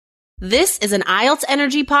This is an IELTS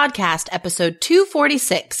Energy Podcast, episode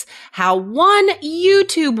 246, how one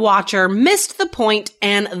YouTube watcher missed the point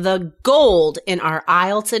and the gold in our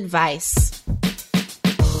IELTS advice.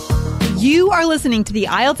 You are listening to the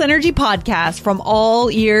IELTS Energy Podcast from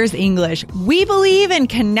All Ears English. We believe in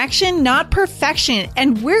connection, not perfection,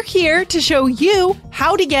 and we're here to show you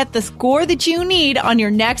how to get the score that you need on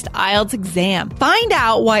your next IELTS exam. Find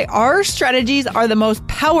out why our strategies are the most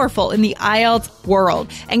powerful in the IELTS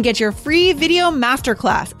world and get your free video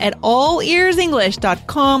masterclass at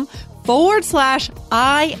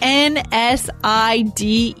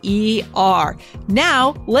allearsenglish.com/INSIDER.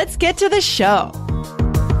 Now, let's get to the show.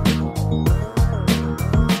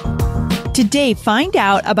 Today, find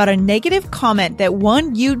out about a negative comment that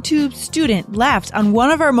one YouTube student left on one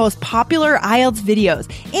of our most popular IELTS videos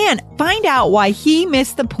and find out why he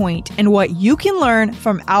missed the point and what you can learn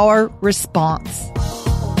from our response.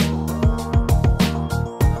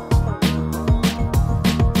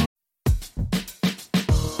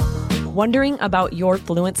 Wondering about your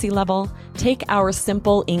fluency level? Take our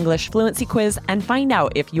simple English fluency quiz and find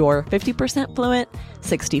out if you're 50% fluent,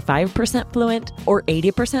 65% fluent, or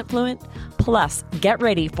 80% fluent. Plus, get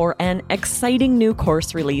ready for an exciting new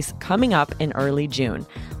course release coming up in early June.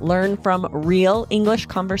 Learn from real English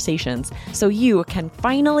conversations so you can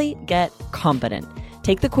finally get confident.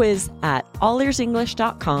 Take the quiz at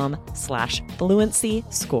allearsenglish.com/fluency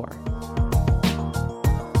score.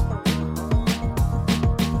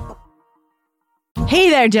 Hey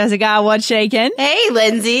there, Jessica. What's shaking? Hey,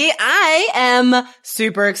 Lindsay. I am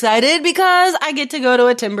super excited because I get to go to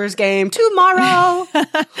a Timbers game tomorrow.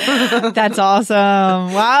 That's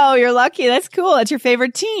awesome. Wow, you're lucky. That's cool. That's your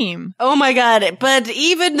favorite team. Oh my God. But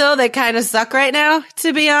even though they kind of suck right now,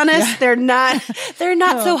 to be honest, they're not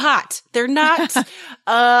so hot. They're not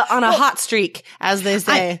on a hot streak, as they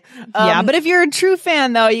say. Yeah, but if you're a true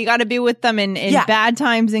fan, though, you got to be with them in bad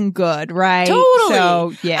times and good, right? Totally.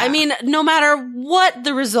 So, yeah. I mean, no matter what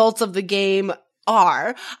the results of the game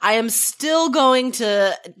are, I am still going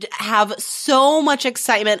to have so much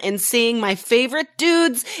excitement in seeing my favorite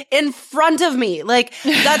dudes in front of me. Like,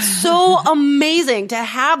 that's so amazing to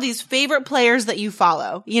have these favorite players that you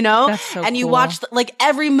follow, you know? That's so and you cool. watch like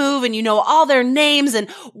every move and you know all their names and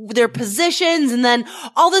their positions. And then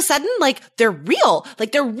all of a sudden, like they're real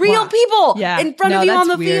people in front of you on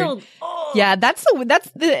the field. Oh. Yeah, that's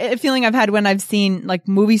the feeling I've had when I've seen like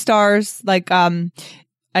movie stars, like,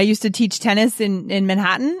 I used to teach tennis in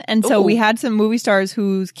Manhattan. And so we had some movie stars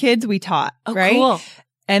whose kids we taught, right? Cool.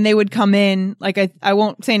 And they would come in, like, I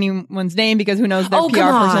won't say anyone's name because who knows, their PR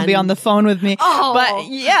come person will be on. on the phone with me. Oh. But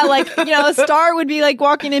yeah, like, you know, a star would be like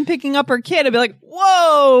walking in, picking up her kid. I'd be like,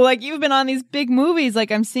 whoa, like you've been on these big movies.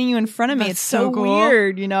 Like I'm seeing you in front of me. That's it's so cool.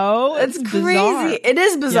 weird, you know? It's crazy. bizarre. It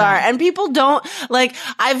is bizarre. Yeah. And people don't like,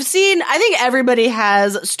 I think everybody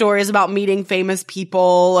has stories about meeting famous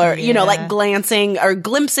people or, you know, like glancing or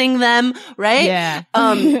glimpsing them, right? Yeah.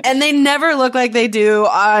 And they never look like they do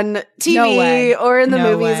on TV or in the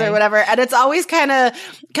movies or whatever. And it's always kind of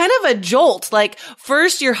a jolt. Like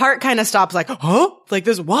first your heart kind of stops like, huh? Like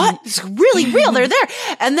this, what? It's really real. They're there.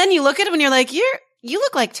 And then you look at them and you're like, you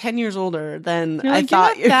look like 10 years older than I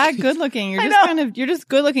thought. You're not that good looking. You're just you're just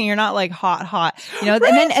good looking. You're not like hot, you know,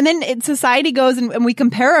 and then society goes and we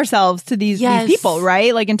compare ourselves to these people,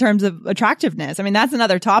 right? Like in terms of attractiveness. I mean, that's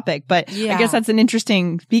another topic, but I guess that's an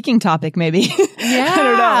interesting speaking topic maybe. Yeah. I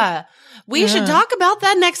don't know. We should talk about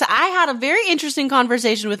that next. I had a very interesting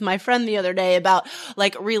conversation with my friend the other day about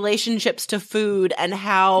like relationships to food and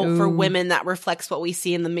how for women that reflects what we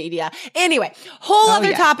see in the media. Anyway, whole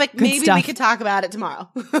other topic. Good Maybe stuff. we could talk about it tomorrow.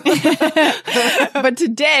 But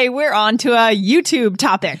today we're on to a YouTube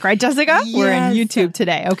topic, right, Jessica? Yes. We're in YouTube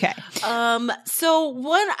today. Okay. So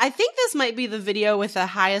I think this might be the video with the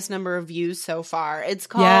highest number of views so far. It's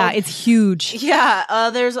called. Yeah, it's huge.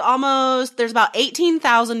 Yeah. There's about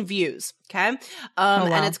 18,000 views. Okay.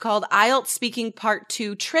 And it's called IELTS Speaking Part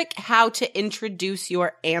 2 Trick How to Introduce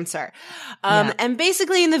Your Answer. And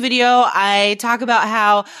basically in the video, I talk about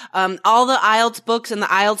how, all the IELTS books and the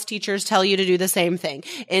IELTS teachers tell you to do the same thing.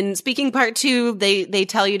 In Speaking Part 2, they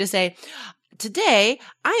tell you to say, today,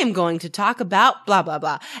 I am going to talk about blah, blah,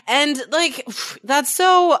 blah. And like, that's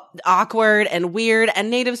so awkward and weird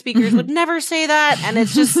and native speakers would never say that. And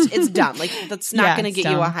it's dumb. Like that's not going to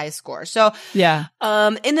get you a high score. So,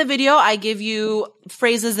 in the video, I give you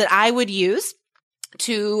phrases that I would use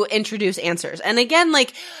to introduce answers. And again,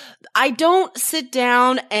 like I don't sit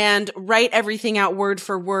down and write everything out word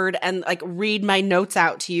for word and like read my notes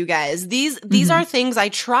out to you guys. These are things I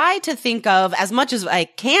try to think of as much as I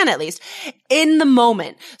can, at least in the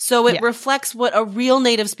moment. So it reflects what a real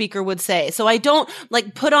native speaker would say. So I don't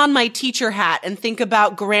like put on my teacher hat and think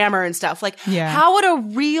about grammar and stuff. Like how would a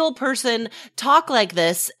real person talk like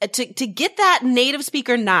this to get that native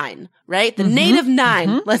speaker 9, right? The native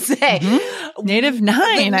 9, let's say. Native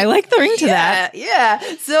 9. I like the ring to that. Yeah.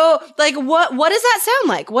 So like what does that sound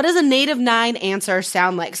like? What does a native 9 answer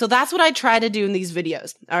sound like? So that's what I try to do in these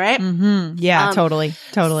videos. All right. Yeah, totally.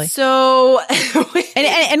 So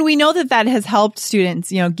and we know that has helped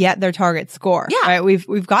students, get their target score. Yeah. Right.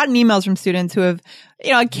 We've gotten emails from students who have,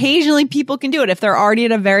 occasionally people can do it if they're already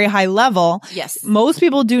at a very high level. Yes. Most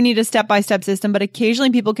people do need a step-by-step system, but occasionally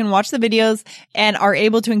people can watch the videos and are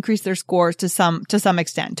able to increase their scores to some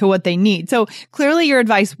extent, to what they need. So clearly your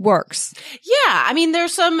advice works. Yeah. I mean,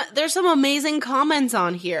 there's some amazing comments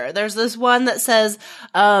on here. There's this one that says,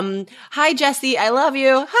 hi, Jessie, I love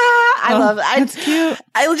you. That's cute.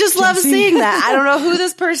 I just love seeing that. I don't know who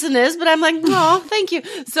this person is, but I'm like, oh, thank you.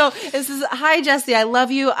 So it says, hi, Jessie, I love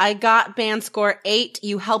you. I got band score 8.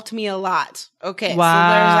 You helped me a lot. Okay. Wow.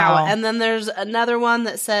 So there's that one. And then there's another one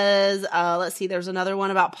that says, let's see, there's another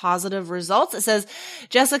one about positive results. It says,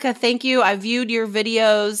 Jessica, thank you. I viewed your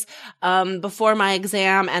videos, before my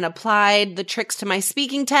exam and applied the tricks to my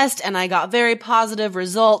speaking test, and I got very positive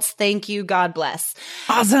results. Thank you. God bless.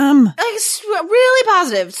 Awesome. Like, really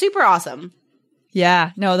positive. Super awesome.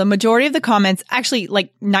 Yeah. No, the majority of the comments, actually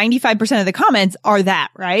like 95% of the comments are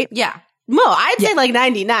that, right? Yeah. Well, I'd say like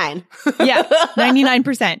 99. Yeah,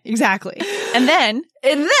 99%. Exactly. And then,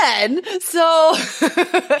 so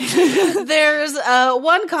there's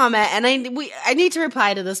one comment, and I need to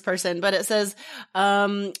reply to this person, but it says,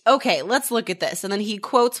 okay, let's look at this. And then he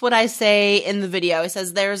quotes what I say in the video. It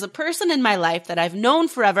says, there's a person in my life that I've known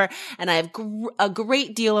forever, and I have a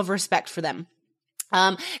great deal of respect for them.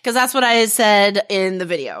 Cause that's what I said in the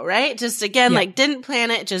video, right? Just again, like didn't plan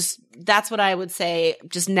it, just that's what I would say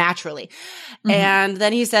just naturally. And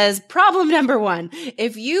then he says, problem number 1,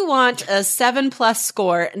 if you want a 7+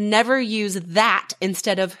 score, never use that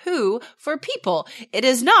instead of who for people. It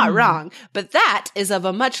is not wrong, but that is of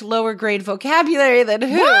a much lower grade vocabulary than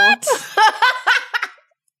who. What?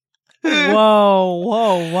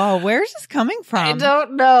 Whoa. Where is this coming from? I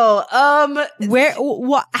don't know.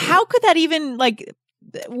 How could that even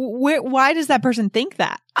why does that person think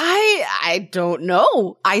that? I don't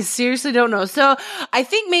know. I seriously don't know. So I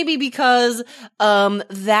think maybe because,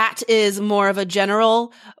 that is more of a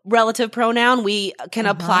general relative pronoun. We can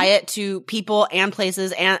apply it to people and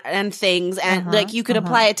places and things. And like you could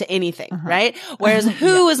apply it to anything, right? Whereas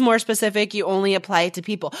who is more specific. You only apply it to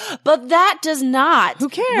people, but that does not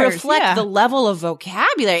reflect the level of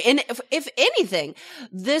vocabulary. And if anything,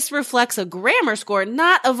 this reflects a grammar score,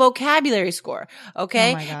 not a vocabulary score. Okay.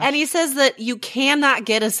 And he says that you cannot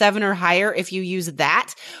get a 7 or higher if you use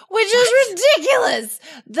that, which is ridiculous.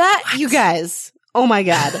 You guys, oh my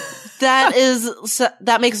God.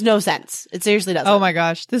 That makes no sense. It seriously doesn't. Oh my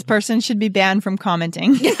gosh. This person should be banned from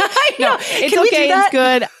commenting. I know. It's okay. It's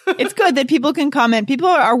good. It's good that people can comment. People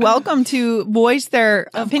are welcome to voice their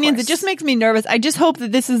opinions. It just makes me nervous. I just hope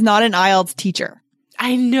that this is not an IELTS teacher.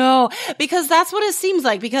 I know, because that's what it seems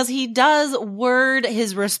like, because he does word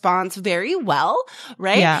his response very well,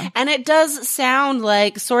 right? Yeah. And it does sound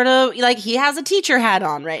like sort of like he has a teacher hat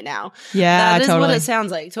on right now. Yeah, that is what it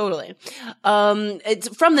sounds like. Totally. It's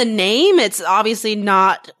from the name. It's obviously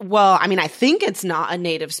not, well, I mean, I think it's not a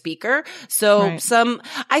native speaker. So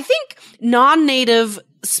I think non-native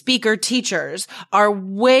speaker teachers are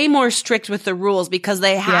way more strict with the rules because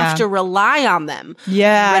they have to rely on them.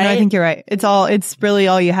 Yeah, right? No, I think you're right. It's really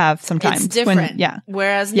all you have sometimes. It's different.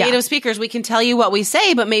 Whereas native speakers, we can tell you what we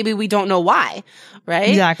say, but maybe we don't know why. Right?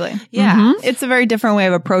 Exactly. Yeah. It's a very different way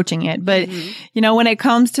of approaching it. But, when it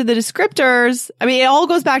comes to the descriptors, I mean, it all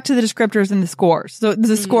goes back to the descriptors and the scores. So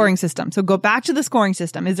the scoring system. So go back to the scoring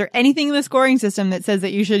system. Is there anything in the scoring system that says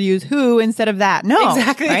that you should use who instead of that? No.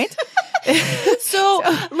 Exactly. Right? So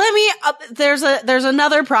let me, there's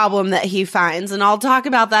another problem that he finds, and I'll talk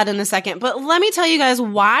about that in a second, but let me tell you guys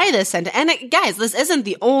why this sentence, and guys, this isn't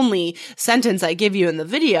the only sentence I give you in the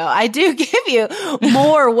video. I do give you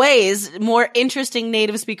more interesting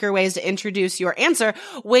native speaker ways to introduce your answer,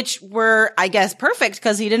 which were, I guess, perfect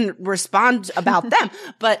because he didn't respond about them,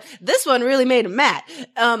 but this one really made him mad.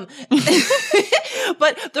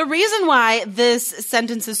 But the reason why this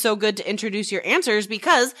sentence is so good to introduce your answers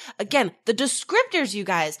because, again, the descriptors, you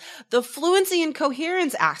guys, the fluency and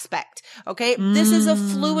coherence aspect, okay? This is a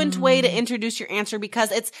fluent way to introduce your answer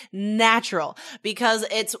because it's natural, because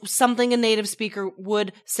it's something a native speaker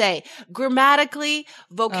would say. Grammatically,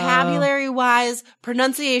 vocabulary-wise,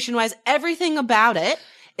 pronunciation-wise, everything about it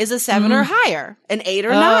is a 7 or higher, an 8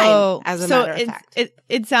 or 9, as a matter of fact.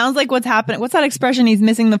 It sounds like what's happening. What's that expression? He's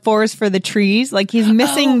missing the forest for the trees. Like he's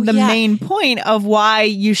missing the main point of why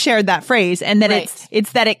you shared that phrase, and that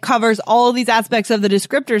it's that it covers all of these aspects of the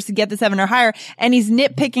descriptors to get the 7 or higher, and he's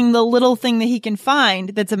nitpicking the little thing that he can find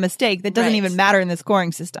that's a mistake that doesn't even matter in the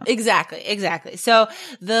scoring system. Exactly. So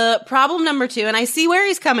the problem number 2, and I see where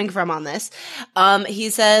he's coming from on this. He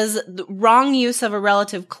says the wrong use of a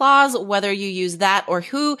relative clause, whether you use that or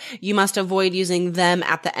who, you must avoid using them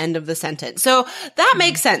at the end of the sentence. So that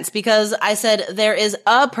makes sense because I said there is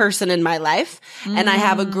a person in my life and I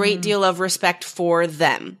have a great deal of respect for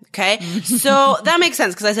them. Okay. So that makes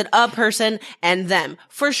sense because I said a person and them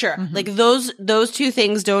for sure. Like those two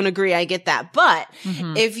things don't agree. I get that. But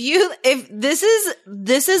if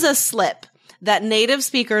this is a slip that native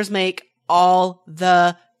speakers make all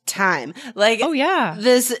the time. Like,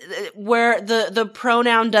 this, where the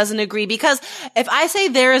pronoun doesn't agree. Because if I say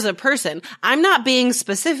there is a person, I'm not being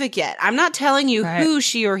specific yet. I'm not telling you who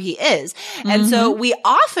she or he is. And so we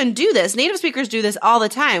often do this. Native speakers do this all the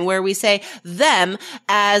time where we say them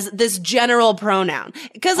as this general pronoun.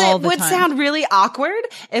 Because it would sound really awkward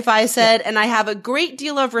if I said, and I have a great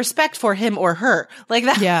deal of respect for him or her. Like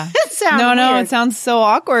that. Yeah. It sounds weird. It sounds so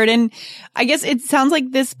awkward. And I guess it sounds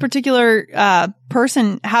like this particular,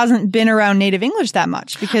 person hasn't been around native English that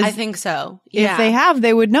much because I think so. Yeah. If they have,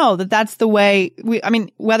 they would know that that's the way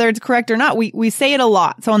whether it's correct or not, we say it a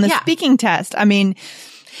lot. So on the speaking test,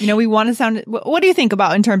 we want to sound, what do you think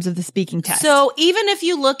about in terms of the speaking test? So even if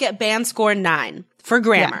you look at band score 9 for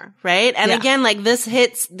grammar, right? And again, like this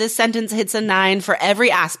sentence hits a 9 for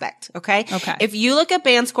every aspect. Okay. If you look at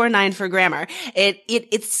band score 9 for grammar,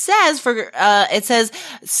 it says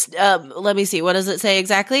let me see. What does it say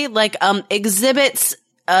exactly? Like, exhibits,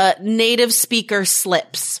 native speaker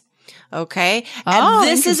slips. Okay. And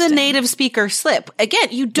this is a native speaker slip. Again,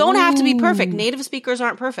 you don't have to be perfect. Native speakers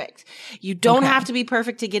aren't perfect. You don't have to be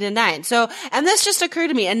perfect to get a 9. So, and this just occurred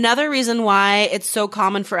to me. Another reason why it's so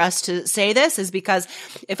common for us to say this is because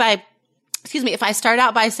if I start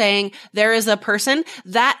out by saying there is a person,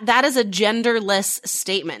 that is a genderless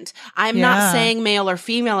statement. I'm not saying male or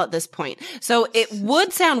female at this point. So it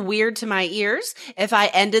would sound weird to my ears if I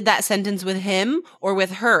ended that sentence with him or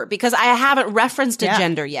with her because I haven't referenced a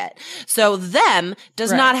gender yet. So them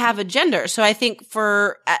does not have a gender. So I think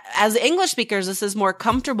as English speakers, this is more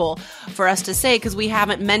comfortable for us to say because we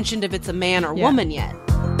haven't mentioned if it's a man or woman yet.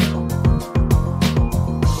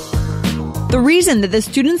 The reason that the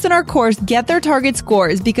students in our course get their target score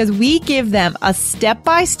is because we give them a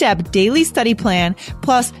step-by-step daily study plan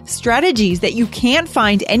plus strategies that you can't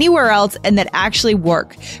find anywhere else and that actually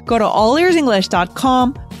work. Go to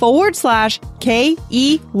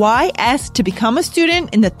allearsenglish.com/KEYS to become a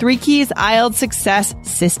student in the 3 Keys IELTS Success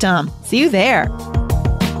System. See you there.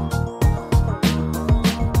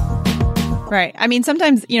 Right. I mean,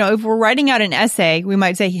 sometimes, if we're writing out an essay, we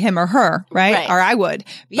might say him or her, right? Or I would.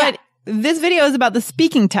 But this video is about the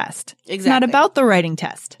speaking test. Exactly. It's not about the writing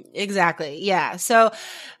test. Exactly. Yeah. So,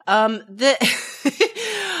 I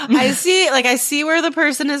see where the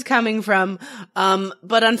person is coming from.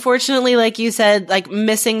 But unfortunately, like you said, like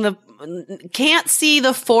can't see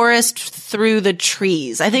the forest through the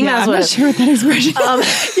trees. I think that's what I'm not sure what that expression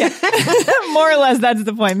is. More or less, that's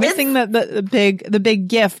the point. Missing the big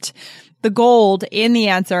gift. The gold in the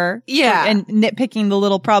answer. Yeah. And nitpicking the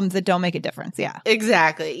little problems that don't make a difference. Yeah.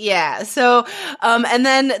 Exactly. Yeah. So, and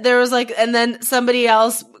then there was and then somebody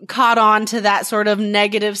else caught on to that sort of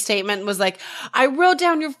negative statement and was like, I wrote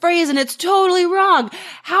down your phrase and it's totally wrong.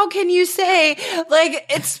 How can you say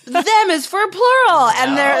it's them is for plural?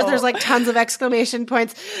 And there's tons of exclamation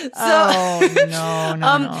points. So,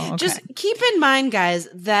 no. Just keep in mind, guys,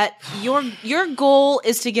 that your goal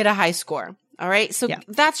is to get a high score. All right. So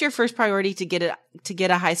that's your first priority to get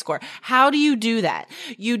a high score. How do you do that?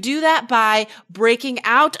 You do that by breaking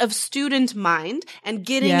out of student mind and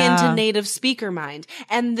getting into native speaker mind.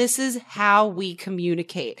 And this is how we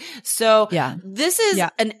communicate. So this is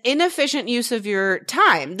an inefficient use of your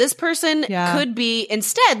time. This person could be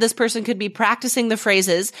practicing the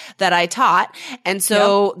phrases that I taught. And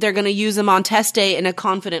so they're going to use them on test day in a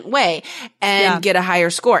confident way and get a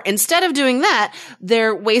higher score. Instead of doing that,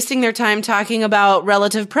 they're wasting their time talking about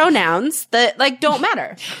relative pronouns that don't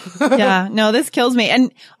matter. Yeah, no, this kills me.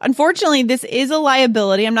 And unfortunately, this is a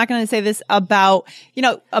liability. I'm not going to say this about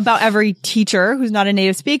every teacher who's not a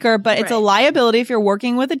native speaker, but it's a liability if you're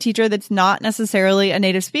working with a teacher that's not necessarily a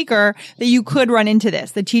native speaker, that you could run into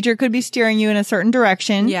this. The teacher could be steering you in a certain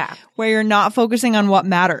direction. Yeah. Where you're not focusing on what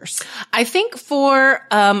matters. I think for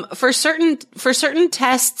certain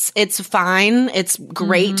tests, it's fine. It's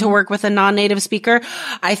great to work with a non-native speaker.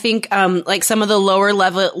 I think, like some of the lower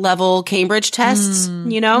level Cambridge tests,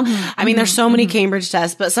 I mean, there's so many Cambridge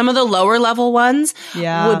tests, but some of the lower level ones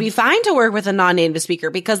would be fine to work with a non-native speaker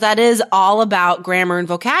because that is all about grammar and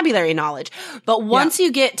vocabulary knowledge. But once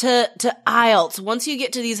you get to IELTS, once you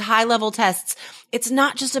get to these high level tests, it's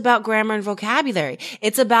not just about grammar and vocabulary.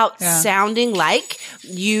 It's about sounding like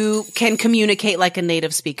you can communicate like a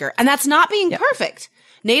native speaker. And that's not being perfect.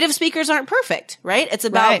 Native speakers aren't perfect, right? It's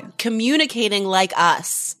about communicating like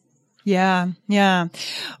us. Yeah. Yeah.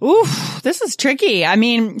 Oof, this is tricky. I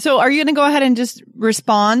mean, so are you going to go ahead and just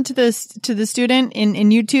respond to the student in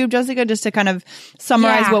YouTube, Jessica, just to kind of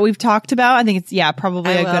summarize what we've talked about? I think it's,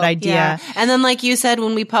 probably a good idea. Yeah. And then like you said,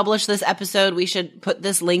 when we publish this episode, we should put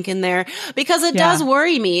this link in there because it does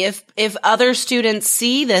worry me if other students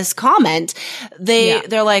see this comment,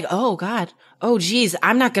 they're like, oh God. Oh, geez,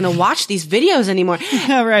 I'm not going to watch these videos anymore.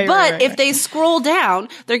 But if they scroll down,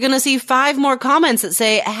 they're going to see 5 more comments that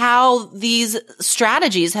say how these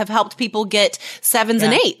strategies have helped people get 7s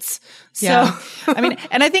and 8s. So, I mean,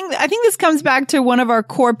 and I think this comes back to one of our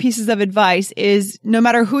core pieces of advice is no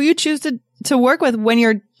matter who you choose to work with, when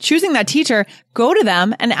you're choosing that teacher, go to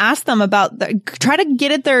them and ask them about try to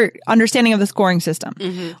get at their understanding of the scoring system.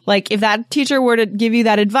 Like if that teacher were to give you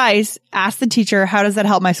that advice, ask the teacher, how does that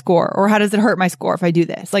help my score? Or how does it hurt my score if I do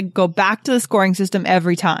this? Like go back to the scoring system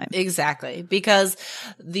every time. Exactly. Because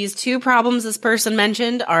these 2 problems this person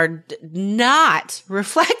mentioned are not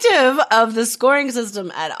reflective of the scoring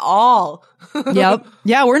system at all. Yep.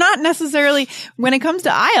 Yeah. We're not necessarily, when it comes to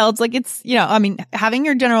IELTS, like it's, I mean, having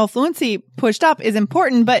your general fluency pushed up is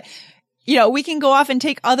important, but we can go off and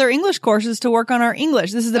take other English courses to work on our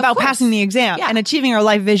English. This is about passing the exam and achieving our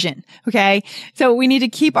life vision. Okay. So we need to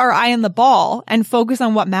keep our eye on the ball and focus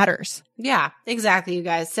on what matters. Yeah, exactly, you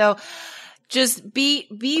guys. So just be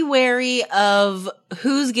wary of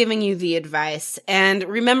who's giving you the advice. And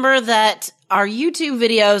remember that our YouTube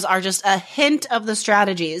videos are just a hint of the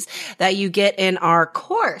strategies that you get in our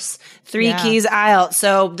course, 3 Keys IELTS.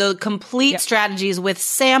 So the complete strategies with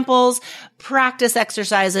samples, practice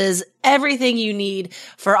exercises, everything you need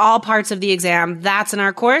for all parts of the exam. That's in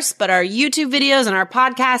our course. But our YouTube videos and our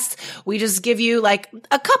podcasts, we just give you like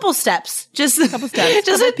a couple steps. Just a couple steps.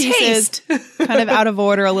 Just a taste. Kind of out of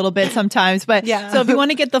order a little bit sometimes. But so if you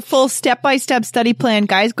want to get the full step-by-step study plan,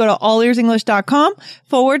 guys, go to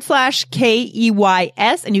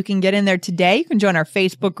allearsenglish.com/KEYS and you can get in there today. You can join our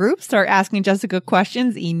Facebook group, start asking Jessica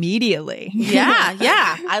questions immediately.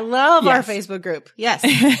 Yeah. I love our Facebook group. Yes.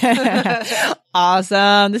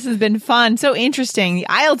 Awesome. This has been fun. So interesting. The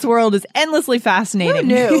IELTS world is endlessly fascinating. Who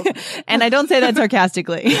knew? And I don't say that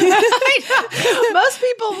sarcastically. Most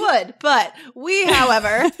people would, but we,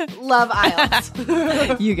 however, love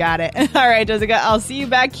IELTS. You got it. All right, Jessica, I'll see you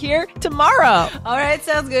back here tomorrow. All right,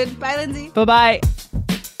 sounds good. Bye, Lindsay. Bye-bye.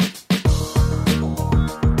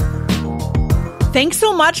 Thanks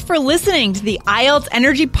so much for listening to the IELTS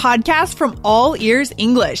Energy Podcast from All Ears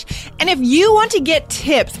English. And if you want to get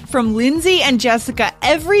tips from Lindsay and Jessica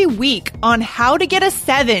every week on how to get a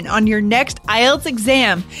 7 on your next IELTS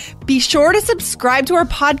exam, be sure to subscribe to our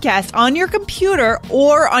podcast on your computer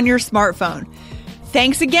or on your smartphone.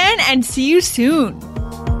 Thanks again and see you soon.